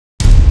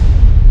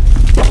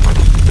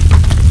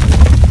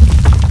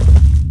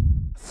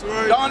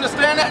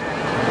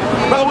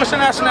what's your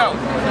nationality?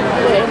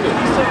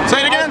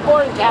 Say it again? I was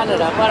born in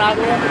Canada, but I'm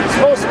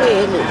supposed to be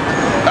a Hindu.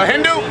 A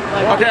Hindu?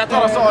 Okay, I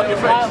thought I saw it in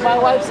your face. My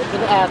wife's a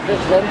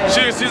Christian.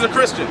 She's a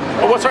Christian.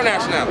 But what's her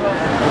nationality?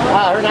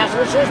 Her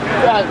nationality is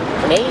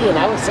Canadian,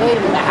 I would say,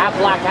 half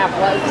black, half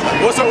white.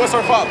 What's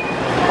her father?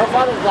 Her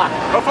father's black.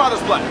 Her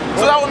father's black.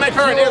 So that would make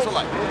her an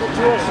Israelite. With a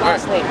Jewish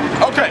last name.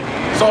 Okay,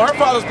 so her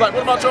father's black.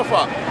 What about your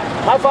father?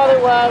 My father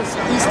was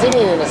East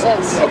Indian in a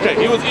sense. Okay,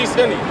 he was East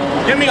Indian.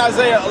 Give me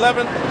Isaiah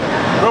 11,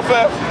 real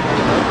fast.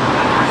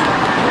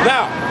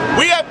 Now,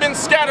 we have been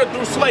scattered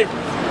through slavery.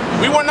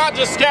 We were not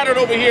just scattered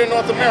over here in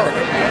North America.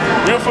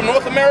 We were from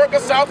North America,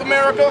 South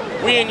America.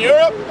 We in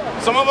Europe.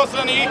 Some of us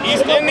in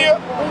East India.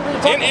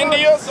 In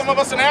India. Some of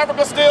us in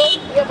Africa still.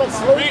 Yeah, but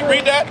slavery.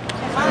 Read that.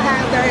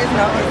 Sometimes there is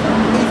no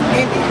East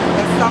Indian.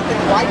 It's something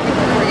white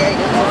people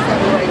created to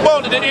separate.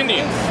 Well, the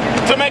Indians.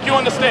 To make you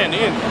understand,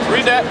 the Indians.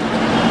 Read that.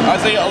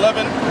 Isaiah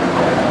 11.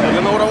 You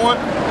know what I want?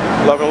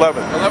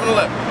 11:11.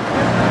 11:11.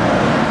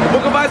 The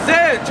book of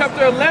Isaiah,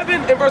 chapter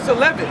 11 and verse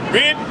 11.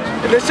 Read.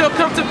 And it shall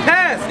come to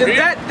pass in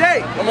that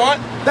day Come on.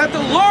 that the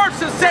Lord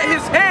shall set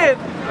his hand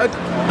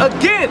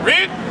again.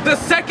 Read. The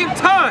second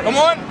time. Come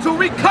on. To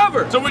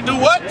recover. So we do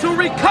what? To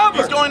recover.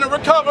 He's going to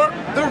recover.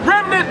 The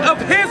remnant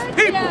of his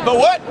people. The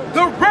what?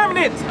 The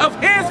remnant of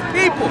his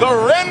people. The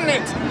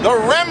remnant. The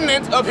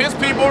remnant of his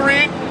people.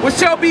 Read. Which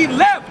shall be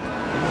left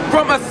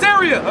from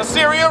Assyria.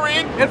 Assyria.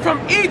 Read. And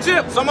from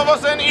Egypt. Some of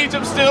us in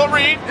Egypt still.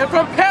 Read. And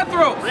from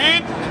Pathros.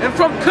 Read. And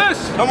from Cush.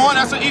 Come on.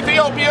 That's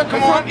Ethiopia.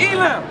 Come on. From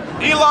Elam.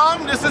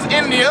 Elam. This is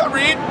India.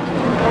 Read.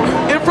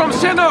 And from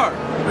Shinar.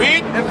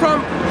 Read. And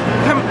from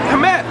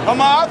Hamath.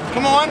 Hamath.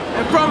 Come on.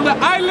 And from the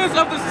islands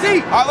of the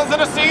sea. Islands of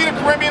the sea. The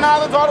Caribbean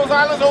islands. All those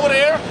islands over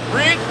there.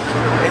 Read.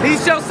 And he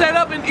shall set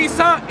up an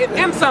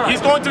ensign.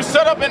 He's going to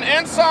set up an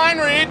ensign.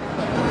 Read.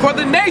 For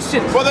the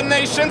nations. For the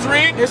nations.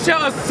 Read. And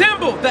shall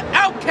assemble the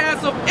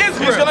outcasts of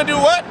Israel. He's going to do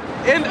what?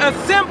 And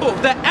assemble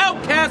the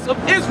outcasts of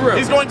Israel.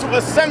 He's going to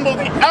assemble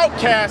the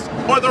outcasts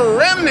or the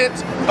remnant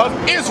of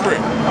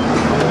Israel.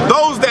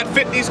 Those that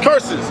fit these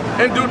curses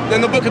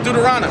in the book of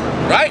Deuteronomy,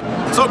 right?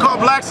 So-called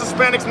blacks,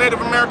 Hispanics,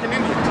 Native American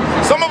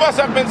Indians. Some of us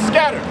have been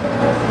scattered,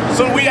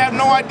 so we have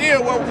no idea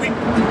where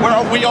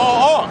we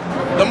all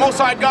are. The Most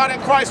High God in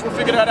Christ will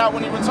figure that out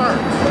when He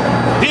returns.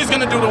 He's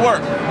going to do the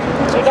work.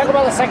 So you're talking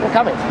about the second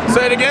coming.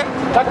 Say it again.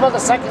 Talk about the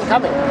second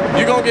coming.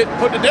 You're going to get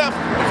put to death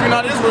if you're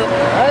not Israel.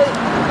 Right?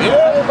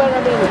 Yeah. But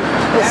I mean,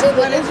 they say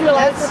the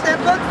Israelites. That's what that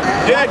book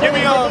says. Yeah, give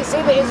me They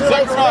say the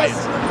Israelites Zechariah.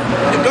 missed.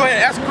 Go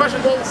ahead, ask a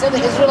question. They said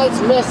the Israelites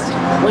missed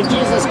when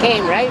Jesus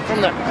came, right? From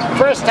the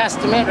First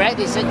Testament, right?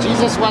 They said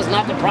Jesus was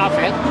not the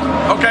prophet.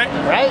 Okay.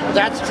 Right?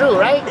 That's true,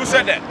 right? Who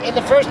said that? In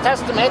the First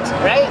Testament,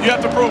 right? You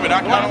have to prove it. I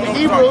don't know.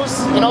 The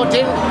Hebrews,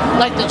 didn't,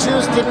 like the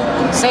Jews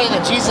didn't say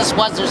that Jesus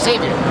was their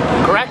savior.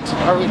 Correct?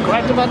 Are we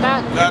correct about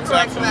that? That's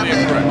absolutely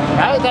incorrect.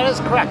 Right? That is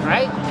correct,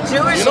 right?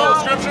 Jewish You know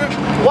the scripture?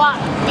 Well,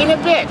 in a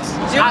bit.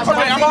 Okay, I'm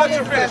gonna let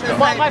you finish.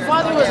 Well, my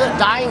father was a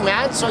dying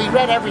man, so he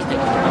read everything.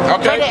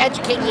 Okay. Trying to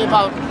educate me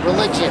about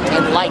religion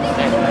and life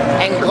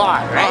and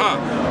God, right?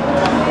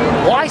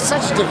 Why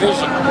such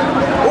division?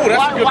 Oh,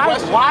 that's a good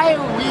question.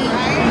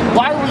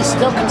 Why are we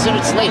still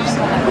considered slaves?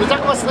 We talk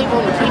about slavery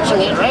when we're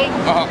preaching it, right?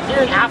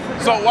 Here in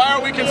Africa. So why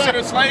are we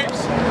considered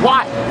slaves?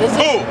 Why? Is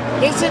Who?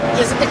 it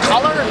the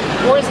color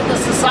or is it the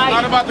society?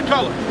 It's not about the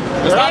color.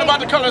 It's not about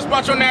the color. It's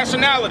about your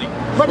nationality.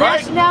 But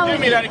right? nationality.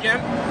 Give me that again.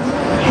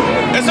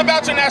 It's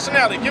about your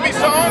nationality. Give me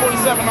Psalm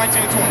 47,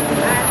 19 and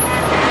 20.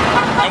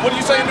 And what do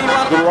you say in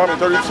Deuteronomy? Deuteronomy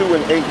 32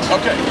 and 8.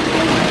 Okay.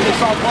 Give me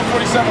Psalm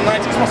 147,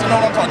 19. You're supposed to know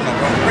what I'm talking about,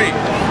 bro. Read.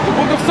 The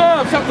book of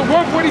Psalms, chapter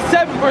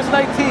 147, verse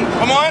 19.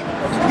 Come on.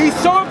 He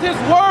showed his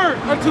word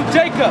unto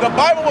Jacob. The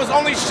Bible was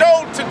only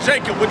showed to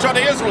Jacob, which are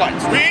the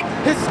Israelites. Read.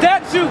 His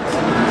statutes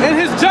and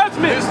his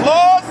judgments. His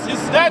laws, his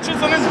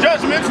statutes, and his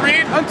judgments.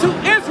 Read. Unto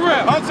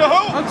Israel. Unto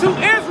who? Unto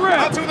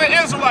Israel. Unto the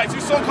Israelites,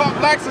 you so-called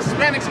blacks,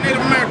 Hispanics, and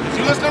Native Americans.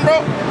 You listening, bro?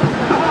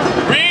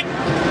 Read.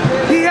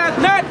 He hath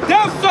not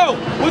dealt so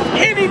with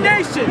any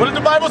nation. What did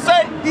the Bible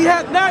say? He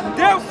hath not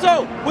dealt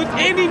so with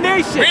any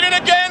nation. Read it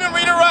again and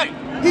read it right.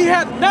 He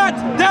hath not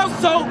dealt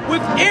so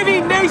with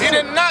any nation. He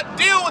did not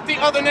deal with the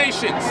other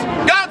nations.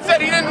 God said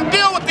He didn't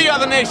deal with the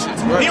other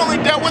nations. Right. He only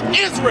dealt with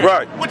Israel.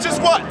 Right. Which is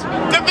what?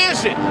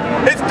 Division.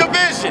 It's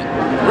division.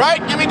 Right?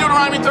 Give me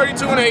Deuteronomy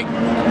 32 and 8.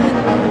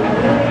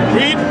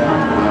 Read.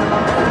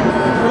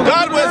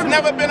 God has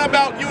never been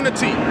about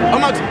unity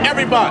amongst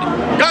everybody.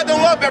 God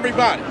don't love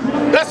everybody.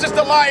 That's just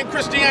a lie in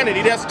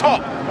Christianity that's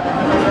taught.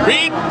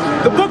 Read.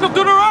 The book of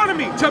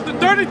Deuteronomy, chapter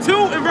 32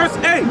 and verse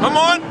 8. Come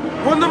on.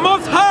 When the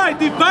Most High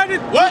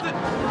divided... What?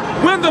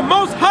 When the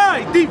Most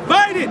High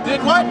divided...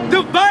 Did what?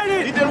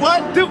 Divided. He did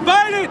what?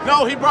 Divided.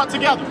 No, He brought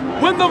together.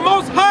 When the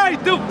Most High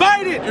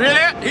divided... You hear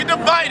that? He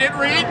divided,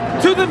 read.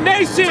 To the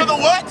nations. To the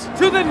what?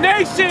 To the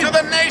nations. To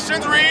the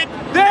nations, read.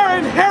 Their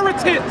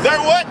inheritance. Their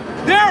what?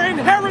 Their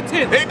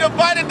inheritance. He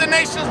divided the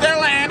nations their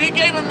land. He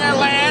gave them their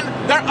land,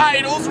 their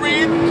idols,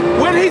 read.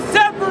 When He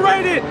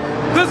separated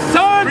the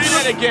sons.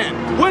 Read it again.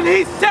 When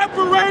he He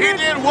separated.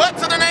 did what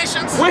to the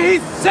nations? When he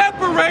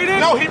separated.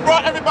 No, he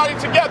brought everybody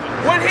together.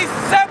 When he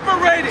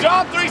separated.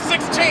 John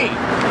 3:16.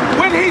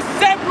 When he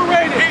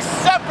separated. He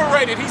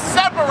separated. He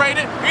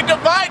separated. He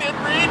divided.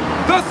 Read.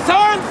 The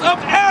sons of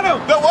Adam.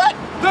 The what?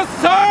 The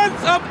sons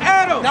of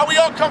Adam. Now we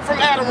all come from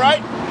Adam,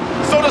 right?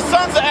 So the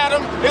sons of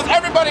Adam is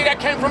everybody that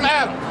came from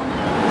Adam.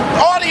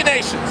 All the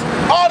nations.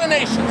 All the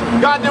nations.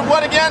 God did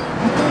what again?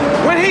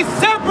 When he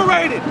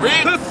separated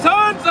Read. the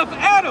sons of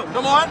Adam.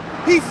 Come on.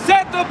 He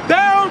set the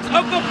bounds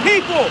of the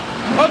people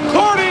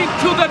according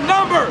to the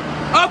number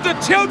of the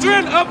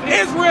children of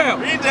Israel.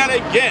 Read that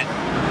again.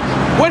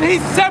 When he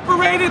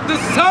separated the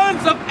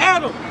sons of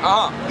Adam,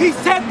 he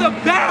set the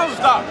bounds.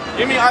 Stop.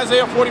 Give me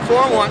Isaiah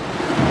 44:1.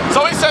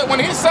 So he said when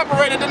he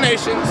separated the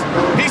nations,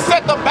 he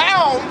set the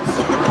bounds.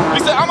 He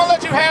said, I'm going to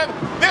let you have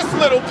this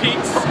little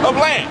piece of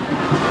land.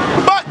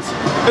 But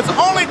it's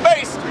only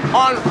based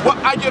on what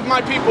I give my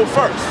people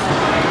first.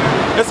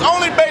 It's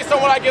only based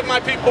on what I give my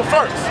people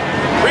first.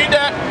 Read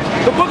that.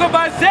 The book of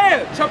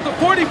Isaiah, chapter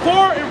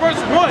 44 and verse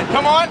 1.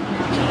 Come on.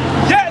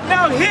 Yet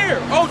now hear,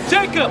 O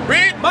Jacob,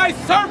 Read. my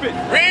servant,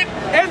 Read.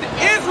 and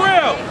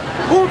Israel,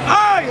 whom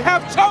I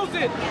have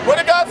chosen. What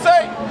did God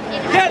say?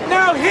 Yet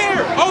now hear,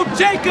 O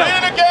Jacob.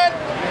 Read it again.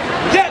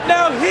 Yet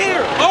now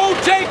hear, O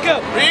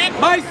Jacob, Read.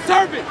 my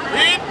servant,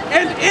 Read.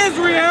 and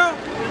Israel,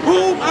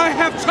 whom I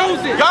have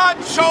chosen. God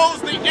chose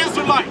the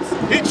Israelites.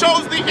 He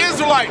chose the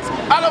Israelites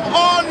out of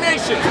all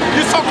nations.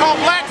 You so-called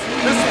blacks,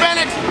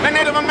 Hispanics, and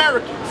Native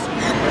Americans.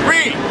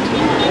 Read.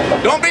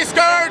 Don't be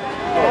scared.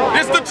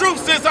 It's the truth,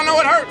 sis. I know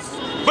it hurts,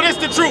 but it's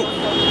the truth.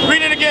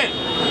 Read it again.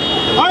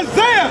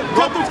 Isaiah,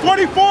 chapter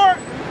 44.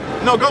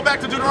 No, go back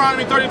to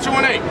Deuteronomy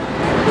 32:8.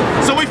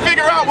 So we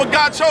figure out what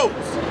God chose.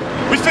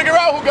 We figure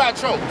out who God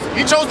chose.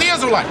 He chose the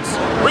Israelites.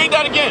 Read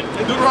that again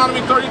in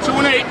Deuteronomy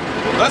 32:8.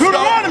 Let's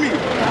Deuteronomy,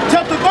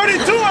 chapter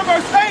 32 and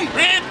verse 8. go.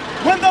 Read.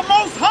 When the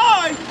Most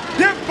High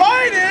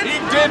divided He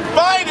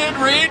divided.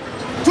 Read.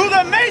 to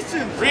the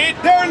nations Read.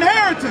 their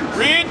inheritance.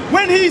 Read.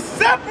 When he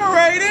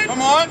separated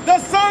Come on. the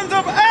sons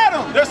of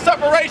Adam. There's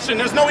separation.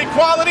 There's no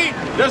equality.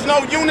 There's no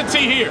unity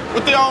here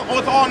with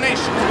all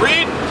nations.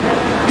 Read.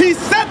 He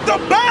set the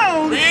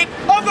bounds Read.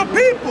 of the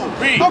people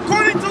Read.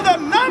 according to the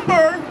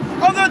number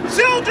of the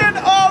children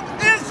of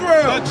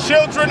Israel. The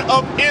children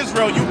of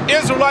Israel. You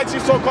Israelites, you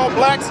so-called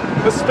blacks,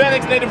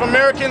 Hispanics, Native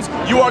Americans,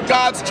 you are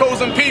God's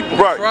chosen people.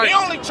 Right. He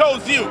only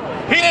chose you.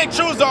 He didn't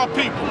choose our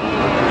people.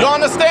 You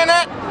understand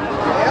that?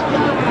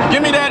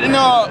 Give me that in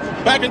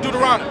back in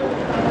Deuteronomy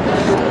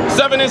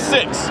 7 and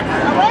 6.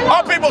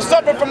 Our people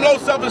suffer from low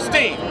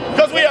self-esteem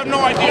because we have no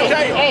idea.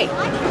 Okay. Hey,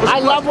 I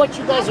love what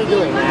you guys are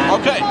doing, man.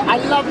 Okay. I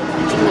love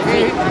preaching the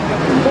faith,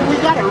 but we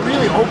gotta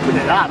really open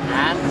it up,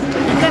 man.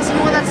 Because you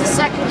know that's the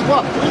second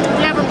book.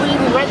 We haven't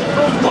even read the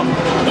first book.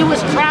 It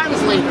was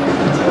translated.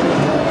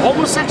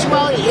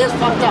 Homosexuality is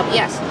fucked up,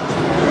 yes.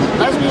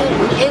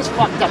 Lesbianism is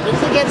fucked up.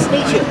 It's against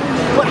nature.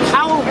 But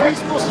how are we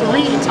supposed to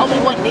read and tell me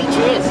what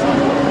nature is?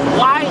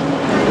 Why?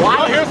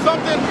 Oh, here's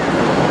something.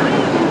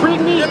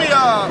 Bring me. Give me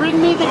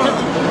Bring me the.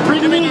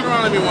 Bring Give me me.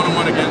 Deuteronomy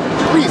 1:1 again.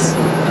 Please.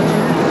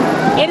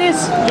 It is.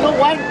 You know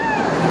what?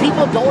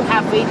 People don't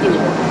have faith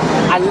anymore.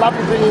 I love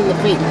you bringing the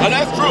faith. And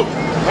that's true.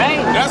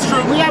 Right? That's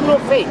true. We have no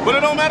faith. But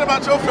it don't matter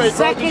about your faith,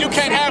 bro, because you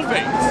can't have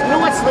faith. You know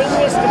what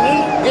slavery is to me?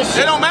 This It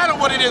shit. don't matter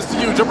what it is to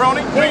you,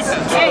 jabroni. Read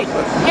that.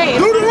 Hey,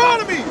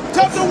 Deuteronomy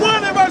chapter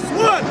 1 and verse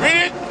 1. Read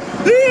it.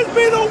 These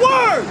be the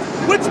words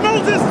which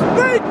Moses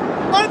spake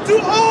unto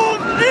all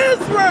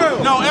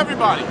Israel. No,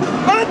 everybody.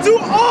 Unto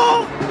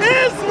all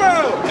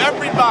Israel.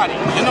 Everybody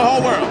in the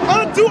whole world.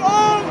 Unto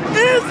all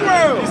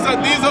Israel. He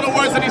said these are the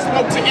words that he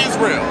spoke to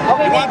Israel.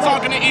 Okay, He wasn't wait.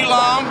 talking to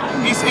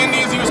Elam, East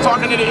Indians, he was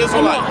talking to the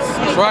Israelites.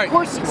 That's right. Of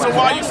course he was. So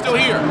why are you still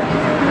here?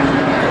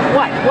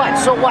 What?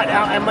 So what?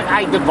 Am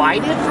I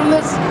divided from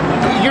this?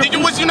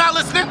 Was you not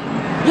listening?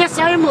 Yes,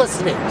 I am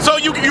listening. So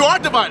you are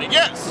divided,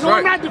 yes. No,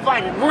 we're not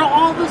divided. We're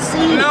all the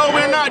same. No,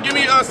 we're not. Give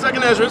me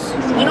second Esdras.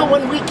 You know,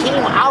 when we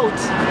came out,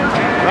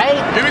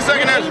 right? Give me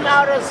second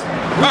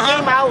We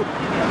came out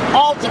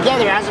all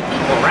together as a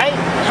people, right?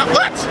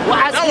 What? Well,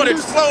 as That would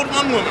Hindus- explode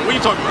one woman. What are you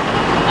talking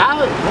about?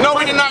 No,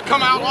 we did not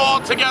come out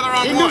all together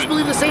on Hindus one.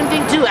 believe the same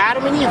thing too.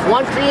 Adam and Eve,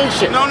 one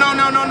creation. No.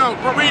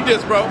 Bro, read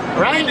this, bro.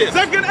 Right? Read this.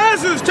 Second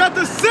Ezra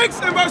chapter 6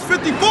 and verse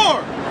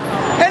 54.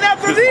 And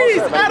after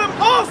these, Adam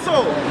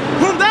also,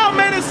 whom thou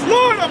madest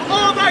Lord of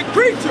all thy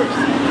creatures,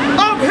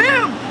 of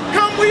him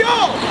come we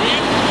all.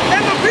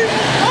 And the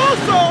people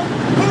also,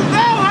 whom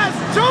thou hast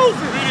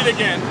chosen. Read it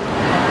again.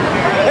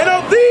 And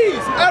of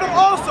these, Adam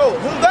also,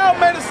 whom thou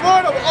madest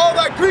Lord of all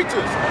thy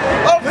creatures,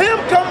 of him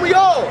come we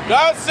all.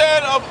 God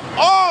said of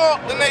all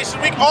the nations,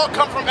 we all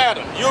come from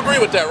Adam. You agree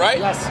with that, right?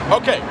 Yes.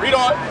 Okay, read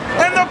on.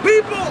 And the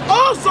people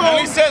also, And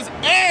he says,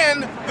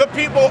 and the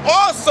people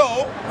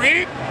also,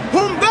 read.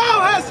 whom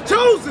thou hast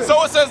chosen.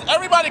 So it says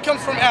everybody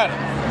comes from Adam.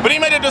 But he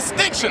made a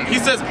distinction. He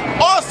says,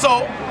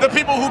 also the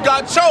people who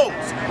God chose,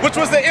 which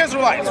was the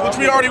Israelites, which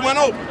we already went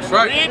over.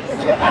 Right.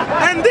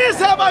 And this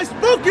have I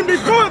spoken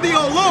before thee,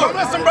 O Lord. Don't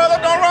listen, brother,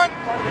 don't run.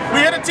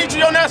 We're here to teach you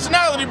your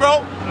nationality,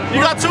 bro.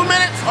 You got 2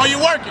 minutes or you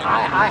working?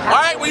 All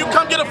right, well, you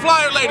come get a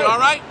flyer later, all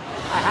right?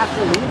 I have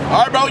to leave.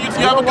 All right, bro, you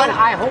have a good one.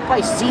 I hope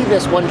I see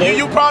this one day.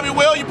 You probably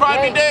will. You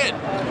probably be dead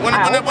when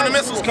the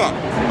missiles come.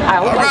 I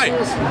hope all I right. see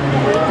this.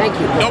 Thank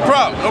you. No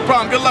problem, no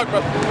problem. Good luck,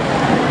 brother.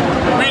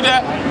 Read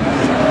that.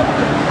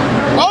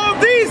 All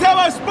these have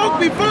I spoke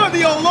before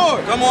thee, O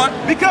Lord. Come on.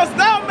 Because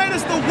thou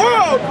madest the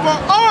world for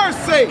our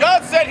sake.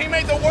 God said he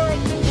made the world.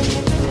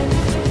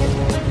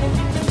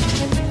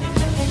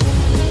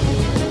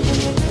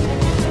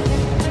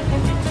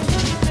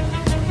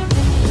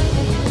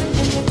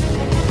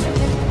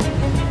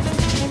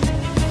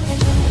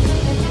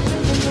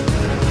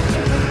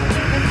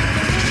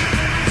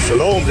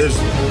 Shalom,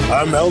 Israel.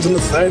 I'm Elder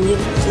Nathaniel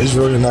of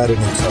Israel United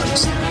in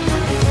Christ.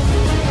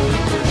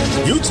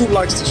 YouTube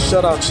likes to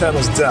shut our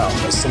channels down,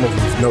 as some of you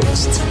have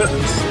noticed,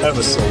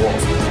 ever so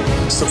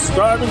often.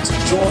 Subscribing to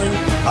join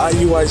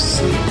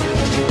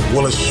IUIC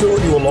will assure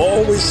you will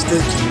always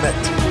stay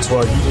connected to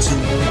our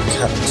YouTube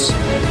accounts.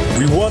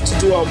 We want to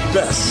do our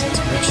best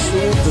to make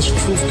sure this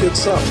truth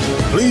gets out.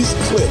 Please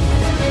click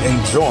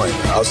and join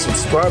our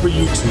subscriber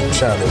YouTube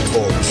channel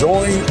called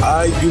Join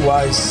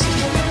IUIC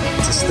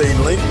to stay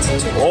linked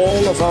to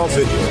all of our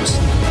videos.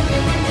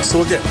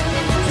 So again,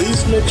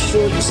 please make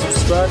sure you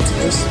subscribe to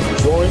this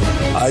Join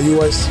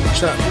IUIC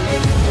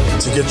channel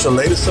to get your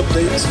latest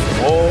updates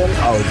from all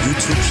our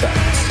YouTube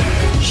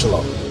channels.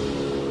 Shalom.